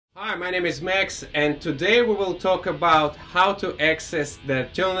Hi, my name is Max, and today we will talk about how to access the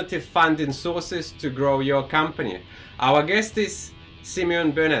alternative funding sources to grow your company. Our guest is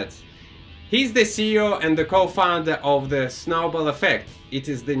Simeon Burnett. He's the CEO and the co-founder of the Snowball Effect. It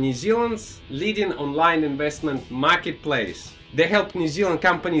is the New Zealand's leading online investment marketplace. They help New Zealand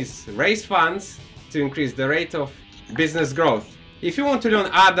companies raise funds to increase the rate of business growth. If you want to learn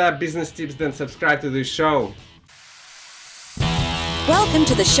other business tips, then subscribe to this show. Welcome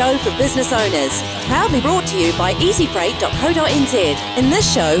to the show for business owners, proudly brought to you by easyfreight.co.nz. In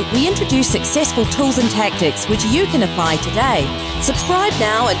this show, we introduce successful tools and tactics which you can apply today. Subscribe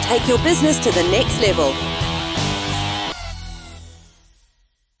now and take your business to the next level.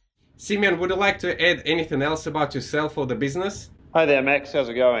 Simeon, would you like to add anything else about yourself or the business? Hi there, Max. How's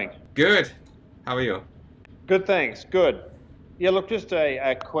it going? Good. How are you? Good, thanks. Good. Yeah, look, just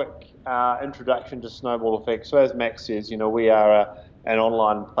a quick introduction to Snowball Effect. So as Max says, we are an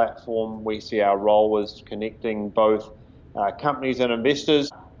online platform. We see our role as connecting both companies and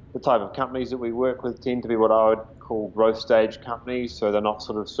investors. The type of companies that we work with tend to be what I would call growth stage companies, so they're not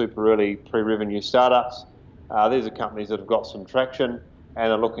sort of super early pre-revenue startups. These are companies that have got some traction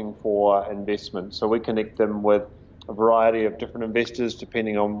and are looking for investment. So we connect them with a variety of different investors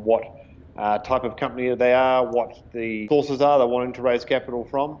depending on what type of company they are, what the sources are they're wanting to raise capital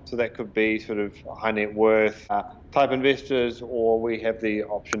from. So that could be sort of high net worth type investors, or we have the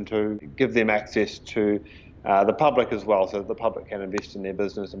option to give them access to the public as well, so that the public can invest in their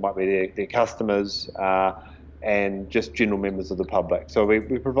business. It might be their customers and just general members of the public. So we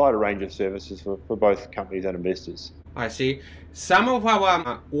provide a range of services for both companies and investors. I see. Some of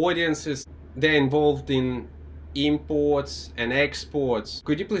our audiences, they're involved in imports and exports.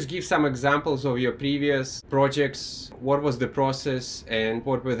 Could you please give some examples of your previous projects? What was the process and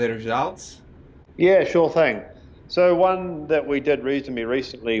what were the results? Yeah, sure thing. So one that we did reasonably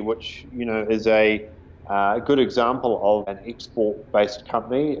recently, which is a good example of an export-based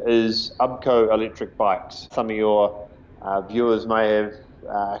company, is Ubco Electric Bikes. Some of your viewers may have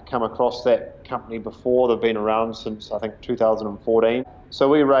come across that company before. They've been around since I think 2014. So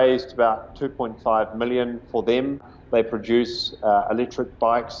we raised about 2.5 million for them. They produce electric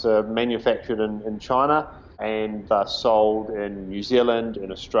bikes manufactured in China and sold in New Zealand,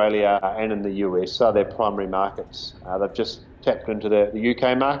 in Australia and in the US. So their primary markets. They've just tapped into the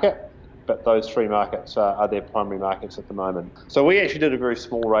UK market, but those three markets are their primary markets at the moment. So we actually did a very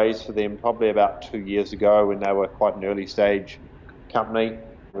small raise for them probably about 2 years ago when they were quite an early stage company.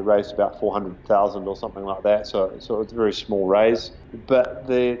 We raised about 400,000 or something like that, so it's a very small raise. But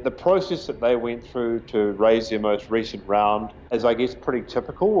the process that they went through to raise their most recent round is, I guess, pretty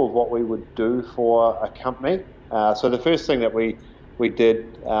typical of what we would do for a company. So the first thing that we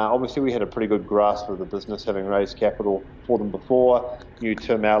did, obviously we had a pretty good grasp of the business, having raised capital for them before, knew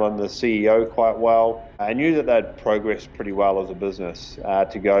Tim Allen, the CEO, quite well. I knew that they'd progressed pretty well as a business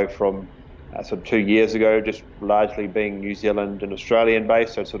to go from sort of 2 years ago, just largely being New Zealand and Australian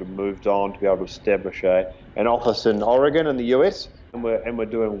based, so sort of moved on to be able to establish an office in Oregon in the US, and we're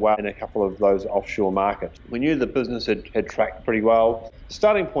doing well in a couple of those offshore markets. We knew the business had tracked pretty well. The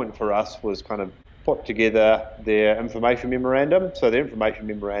starting point for us was kind of put together their information memorandum. So the information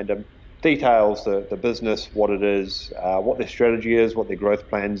memorandum details the business, what it is, what their strategy is, what their growth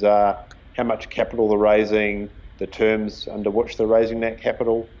plans are, how much capital they're raising, the terms under which they're raising that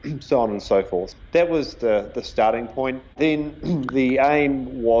capital, so on and so forth. That was the starting point. Then the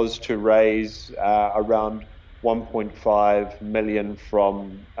aim was to raise around 1.5 million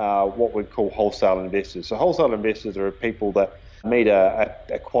from what we'd call wholesale investors. So wholesale investors are people that meet a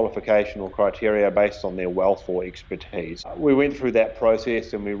qualification or criteria based on their wealth or expertise. We went through that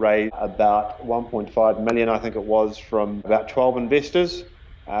process and we raised about 1.5 million, I think it was, from about 12 investors.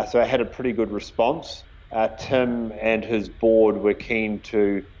 So it had a pretty good response. Tim and his board were keen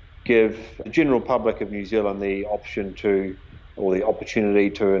to give the general public of New Zealand the opportunity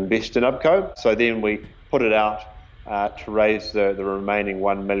to invest in Ubco. So then we put it out to raise the remaining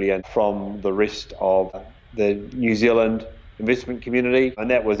 1 million from the rest of the New Zealand investment community, and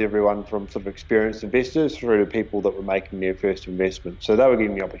that was everyone from sort of experienced investors through to people that were making their first investment. So they were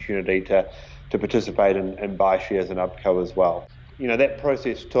given the opportunity to participate and buy shares in Ubco as well. That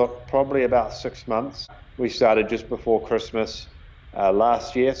process took probably about 6 months. We started just before Christmas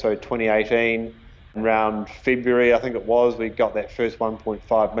last year, so 2018. Around February, I think it was, we got that first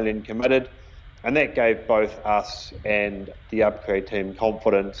 1.5 million committed, and that gave both us and the Ubco team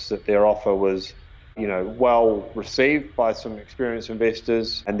confidence that their offer was, well received by some experienced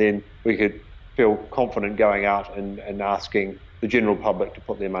investors, and then we could feel confident going out and asking the general public to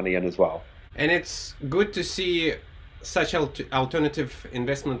put their money in as well. And it's good to see such alternative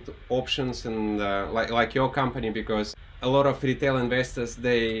investment options and like your company, because a lot of retail investors,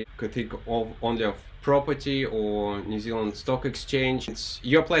 they could think only of property or New Zealand Stock Exchange.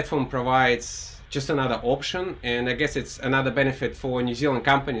 Your platform provides just another option, and I guess it's another benefit for New Zealand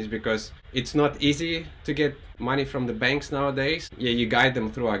companies because it's not easy to get money from the banks nowadays. Yeah, you guide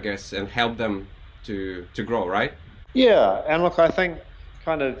them through, I guess, and help them to grow, right? Yeah, and look, I think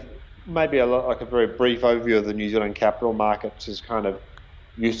kind of maybe like a very brief overview of the New Zealand capital markets is kind of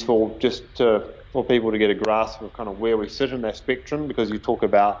useful just for people to get a grasp of kind of where we sit in that spectrum, because you talk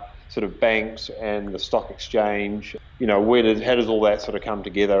about sort of banks and the stock exchange, you know, how does all that sort of come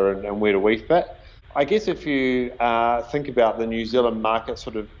together and where do we fit? I guess if you think about the New Zealand market,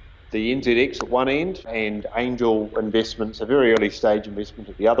 sort of the NZX at one end and angel investments, a very early stage investment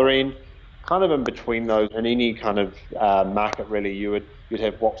at the other end, kind of in between those, in any kind of market really, you'd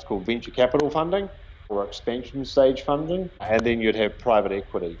have what's called venture capital funding or expansion stage funding, and then you'd have private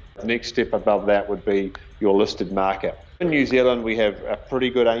equity. The next step above that would be your listed market. In New Zealand, we have a pretty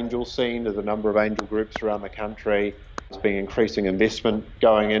good angel scene. There's a number of angel groups around the country. There's been increasing investment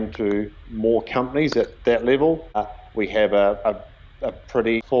going into more companies at that level. We have a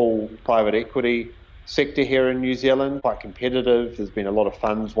pretty full private equity sector here in New Zealand, quite competitive. There's been a lot of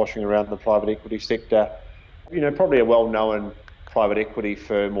funds washing around the private equity sector. You know, probably a well-known private equity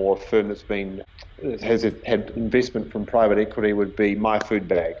firm or firm has had investment from private equity would be My Food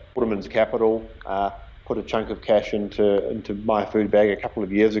Bag. Waterman's Capital put a chunk of cash into My Food Bag a couple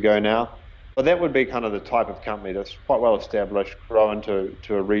of years ago now. But that would be kind of the type of company that's quite well established, growing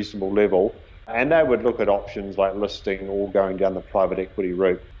to a reasonable level. And they would look at options like listing or going down the private equity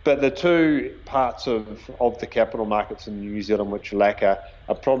route. But the two parts of the capital markets in New Zealand which lack are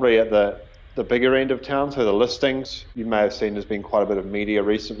probably at the bigger end of town. So the listings, you may have seen there's been quite a bit of media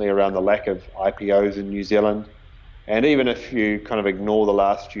recently around the lack of IPOs in New Zealand. And even if you kind of ignore the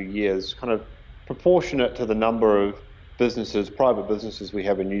last few years, kind of proportionate to the number of private businesses we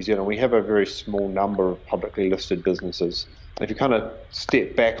have in New Zealand, we have a very small number of publicly listed businesses. If you kind of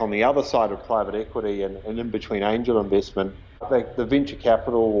step back on the other side of private equity and in between angel investment, the venture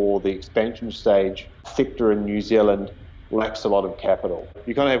capital or the expansion stage sector in New Zealand lacks a lot of capital.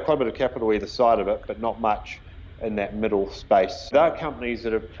 You kind of have quite a bit of capital either side of it, but not much in that middle space. There are companies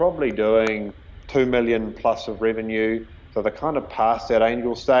that are probably doing 2 million plus of revenue, so they're kind of past that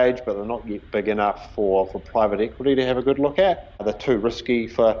angel stage, but they're not yet big enough for private equity to have a good look at. They're too risky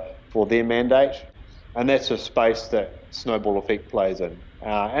for their mandate, and that's a space that Snowball Effect plays in.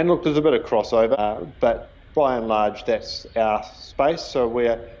 And look, there's a bit of crossover, but by and large, that's our space. So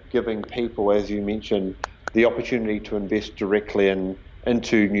we're giving people, as you mentioned, the opportunity to invest directly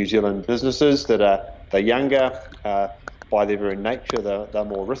into New Zealand businesses they're younger, by their very nature, they're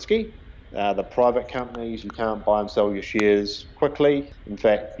more risky. The private companies, you can't buy and sell your shares quickly. In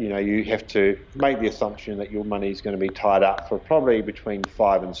fact, you know, you have to make the assumption that your money is going to be tied up for probably between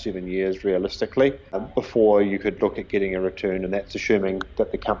 5 and 7 years realistically before you could look at getting a return, and that's assuming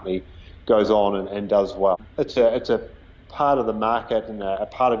that the company goes on and does well. It's a part of the market and a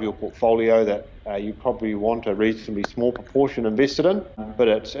part of your portfolio that you probably want a reasonably small proportion invested in, but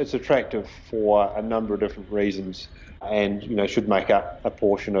it's attractive for a number of different reasons, and you know, should make up a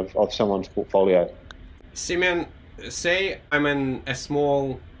portion of someone's portfolio. Simeon, say I'm a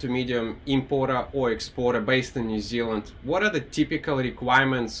small to medium importer or exporter based in New Zealand. What are the typical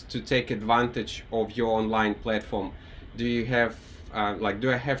requirements to take advantage of your online platform? Do you have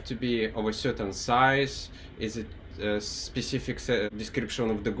do I have to be of a certain size? Is it a specific description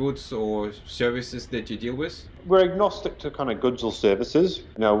of the goods or services that you deal with? We're agnostic to kind of goods or services.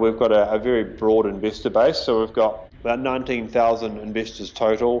 You know, we've got a very broad investor base, so we've got about 19,000 investors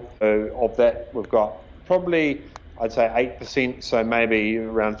total. Of that, we've got probably, I'd say 8%, so maybe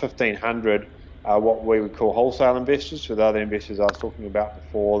around 1,500 what we would call wholesale investors, so the other investors I was talking about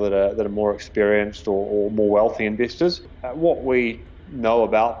before that are more experienced or more wealthy investors. What we know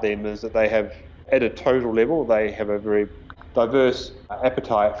about them is that they have, at a total level, they have a very diverse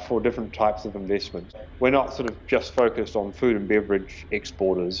appetite for different types of investments. We're not sort of just focused on food and beverage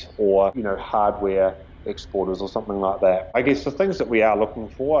exporters or, you know, hardware exporters or something like that. I guess the things that we are looking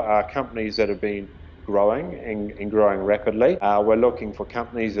for are companies that have been growing and growing rapidly. We're looking for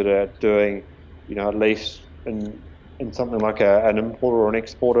companies that are doing, you know, at least in something like an importer or an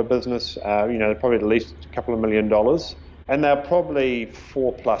exporter business, you know, probably at least a couple of $1 million. And they're probably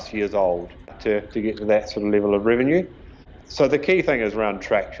 4+ years old to get to that sort of level of revenue. So the key thing is around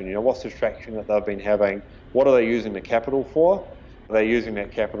traction. You know, what's the traction that they've been having? What are they using the capital for? Are they using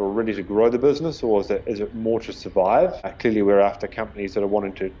that capital really to grow the business, or is it more to survive? Clearly, we're after companies that are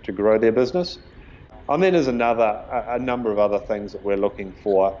wanting to grow their business. And then there's a number of other things that we're looking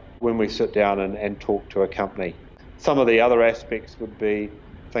for when we sit down and talk to a company. Some of the other aspects would be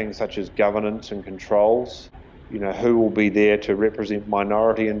things such as governance and controls. Who will be there to represent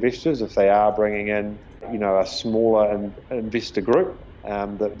minority investors if they are bringing in, a smaller investor group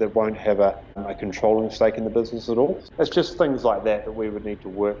that won't have a controlling stake in the business at all. It's just things like that we would need to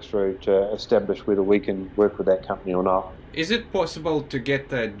work through to establish whether we can work with that company or not. Is it possible to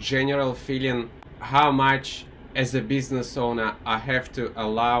get a general feeling how much as a business owner I have to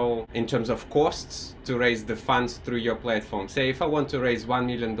allow in terms of costs to raise the funds through your platform? Say if I want to raise $1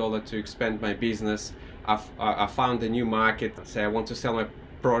 million to expand my business, I found a new market, say I want to sell my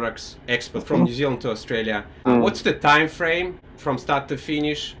products, export from New Zealand to Australia. What's the time frame from start to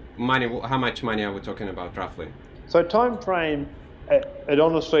finish? Money, how much money are we talking about roughly? So time frame, it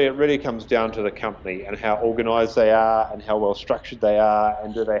honestly, it really comes down to the company and how organised they are and how well structured they are,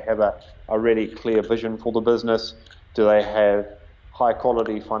 and do they have a really clear vision for the business? Do they have high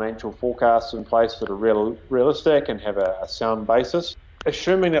quality financial forecasts in place that are realistic and have a sound basis?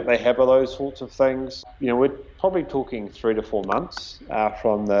 Assuming that they have those sorts of things, we're probably talking 3 to 4 months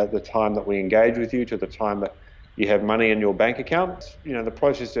from the time that we engage with you to the time that you have money in your bank account. The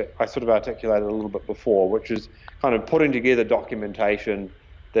process that I sort of articulated a little bit before, which is kind of putting together documentation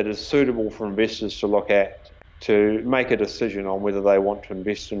that is suitable for investors to look at to make a decision on whether they want to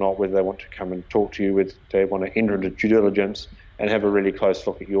invest or not, whether they want to come and talk to you, whether they want to enter into due diligence and have a really close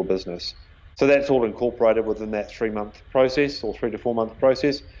look at your business. So that's all incorporated within that 3-month process or 3 to 4 month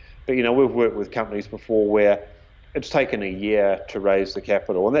process. But, we've worked with companies before where it's taken a year to raise the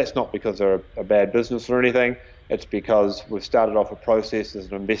capital. And that's not because they're a bad business or anything. It's because we've started off a process. There's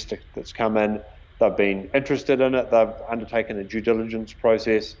an investor that's come in. They've been interested in it. They've undertaken a due diligence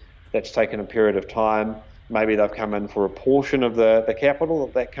process that's taken a period of time. Maybe they've come in for a portion of the capital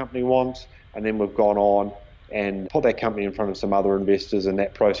that company wants. And then we've gone on and put that company in front of some other investors, and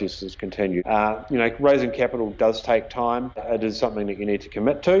that process has continued. Raising capital does take time. It is something that you need to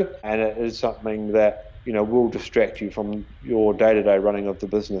commit to, and it is something that will distract you from your day-to-day running of the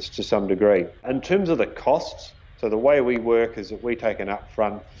business to some degree. In terms of the costs, so the way we work is that we take an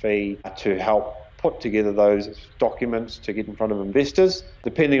upfront fee to help put together those documents to get in front of investors.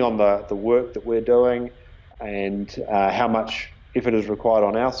 Depending on the work that we're doing and how much effort is required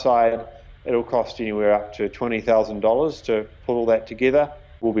on our side, it'll cost anywhere up to $20,000 to put all that together.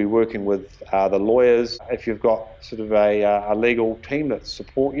 We'll be working with the lawyers. If you've got sort of a legal team that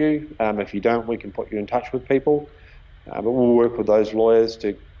support you, if you don't, we can put you in touch with people. But we'll work with those lawyers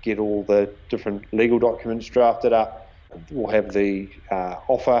to get all the different legal documents drafted up. We'll have the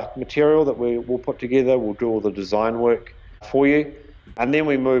offer material that we'll put together. We'll do all the design work for you. And then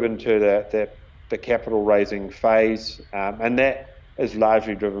we move into the capital raising phase, and that is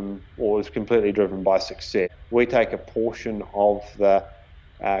largely driven, or is completely driven by success. We take a portion of the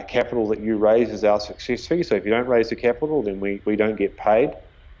capital that you raise as our success fee. So if you don't raise the capital, then we don't get paid.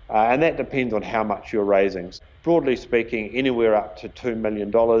 And that depends on how much you're raising. Broadly speaking, anywhere up to $2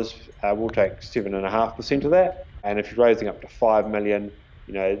 million, we'll take 7.5% of that. And if you're raising up to $5 million,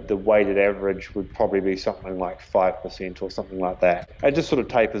 the weighted average would probably be something like 5% or something like that. It just sort of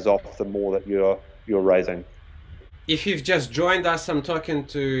tapers off the more that you're raising. If you've just joined us, I'm talking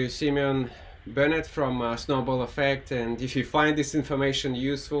to Simeon Burnett from Snowball Effect, and if you find this information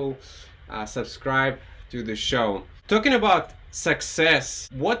useful, subscribe to the show. Talking about success,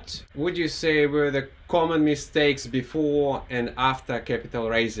 what would you say were the common mistakes before and after capital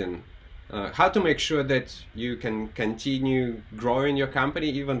raising? How to make sure that you can continue growing your company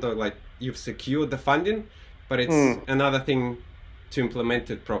even though you've secured the funding, but it's another thing to implement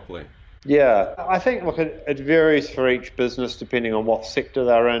it properly? Yeah, I think it varies for each business depending on what sector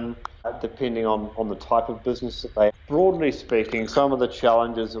they're in, depending on the type of business that they have. Broadly speaking, some of the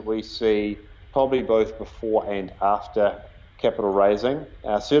challenges that we see probably both before and after capital raising,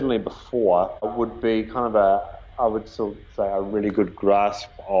 certainly before, would be kind of I would sort of say a really good grasp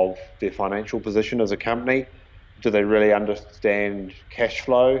of their financial position as a company. Do they really understand cash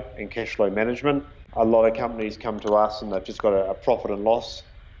flow and cash flow management? A lot of companies come to us and they've just got a profit and loss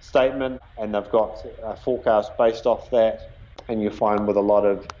statement, and they've got a forecast based off that. And you find with a lot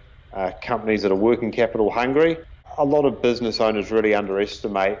of companies that are working capital hungry, a lot of business owners really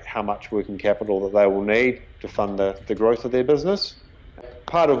underestimate how much working capital that they will need to fund the growth of their business.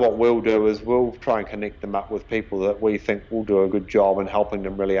 Part of what we'll do is we'll try and connect them up with people that we think will do a good job in helping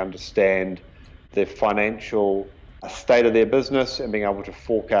them really understand the financial state of their business and being able to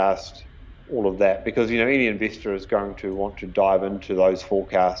forecast all of that, because any investor is going to want to dive into those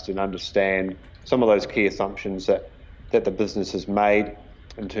forecasts and understand some of those key assumptions that the business has made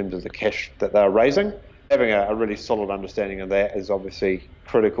in terms of the cash that they're raising. Having a really solid understanding of that is obviously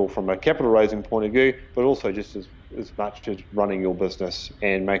critical from a capital raising point of view, but also just as much as running your business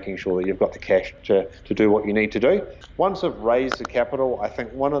and making sure that you've got the cash to do what you need to do. Once they've raised the capital, I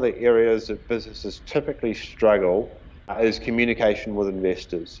think one of the areas that businesses typically struggle is communication with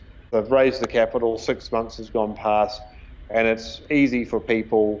investors. They've raised the capital, 6 months has gone past, and it's easy for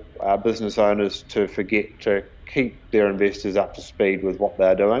people, business owners, to forget to keep their investors up to speed with what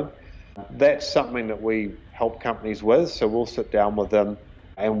they're doing. That's something that we help companies with, so we'll sit down with them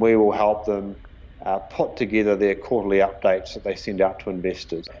and we will help them put together their quarterly updates that they send out to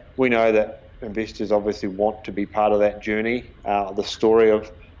investors. We know that investors obviously want to be part of that journey, the story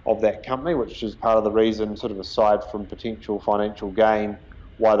of that company, which is part of the reason, sort of aside from potential financial gain,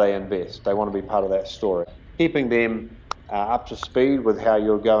 why they invest. They want to be part of that story. Keeping them up to speed with how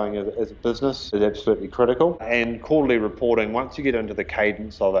you're going as a business is absolutely critical. And quarterly reporting, once you get into the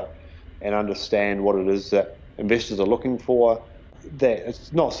cadence of it and understand what it is that investors are looking for, that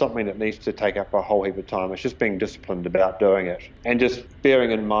it's not something that needs to take up a whole heap of time. It's just being disciplined about doing it, and just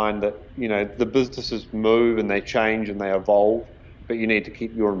bearing in mind that, you know, the businesses move and they change and they evolve, but you need to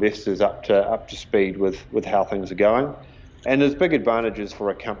keep your investors up to speed with how things are going. And there's big advantages for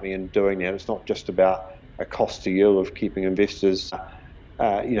a company in doing that. It's not just about a cost to you of keeping investors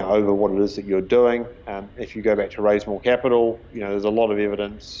over what it is that you're doing. If you go back to raise more capital, there's a lot of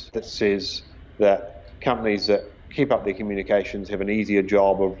evidence that says that companies that keep up their communications have an easier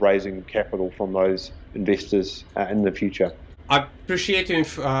job of raising capital from those investors in the future. I appreciate your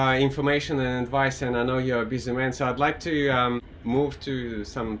information and advice, and I know you're a busy man, so I'd like to move to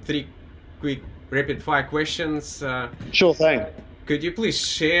some 3 quick rapid-fire questions. Sure thing. Could you please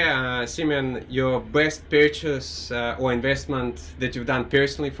share, Simeon, your best purchase or investment that you've done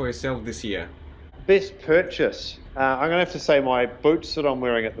personally for yourself this year? Best purchase? I'm going to have to say my boots that I'm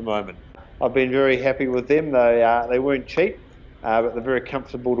wearing at the moment. I've been very happy with them. They weren't cheap, but they're very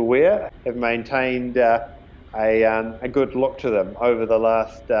comfortable to wear. Have maintained a good look to them over the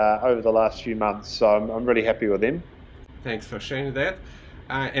last few months, so I'm really happy with them. Thanks for sharing that.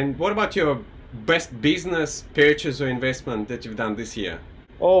 And what about your best business purchase or investment that you've done this year?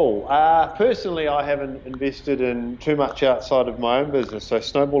 Personally, I haven't invested in too much outside of my own business, so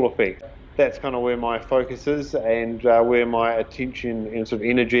Snowball Effect. That's kind of where my focus is and where my attention and sort of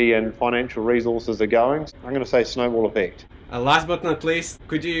energy and financial resources are going. I'm going to say Snowball Effect. Last but not least,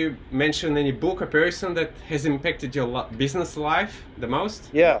 could you mention any book or person that has impacted your business life the most?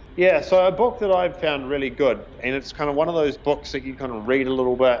 Yeah. So a book that I've found really good, and it's kind of one of those books that you kind of read a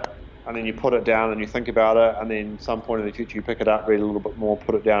little bit, and then you put it down and you think about it, and then some point in the future you pick it up, read a little bit more,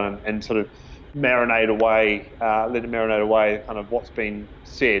 put it down, and sort of marinate away, let it marinate away kind of what's been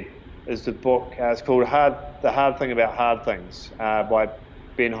said. Is the book, it's called The Hard Thing About Hard Things by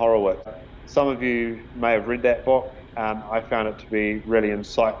Ben Horowitz. Some of you may have read that book. I found it to be really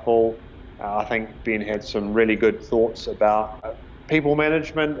insightful. I think Ben had some really good thoughts about people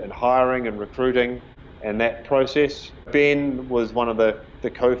management and hiring and recruiting and that process. Ben was one of the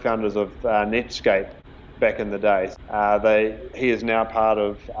co-founders of Netscape back in the day. He is now part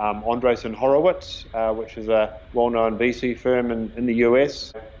of Andreessen Horowitz, which is a well-known VC firm in the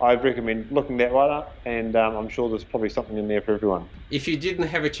US. I'd recommend looking that right up, and I'm sure there's probably something in there for everyone. If you didn't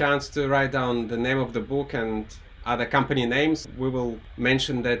have a chance to write down the name of the book and other company names, we will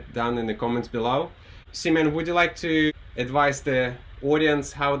mention that down in the comments below. Simeon, would you like to advise the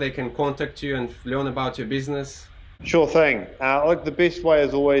audience how they can contact you and learn about your business? Sure thing. The best way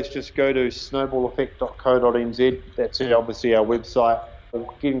is always just go to snowballeffect.co.nz. That's obviously our website.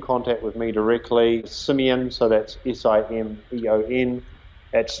 Get in contact with me directly, Simeon, so that's Simeon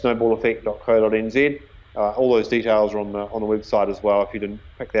at snowballeffect.co.nz. All those details are on the website as well if you didn't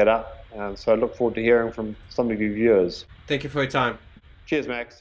pick that up. So I look forward to hearing from some of you viewers. Thank you for your time. Cheers, Max.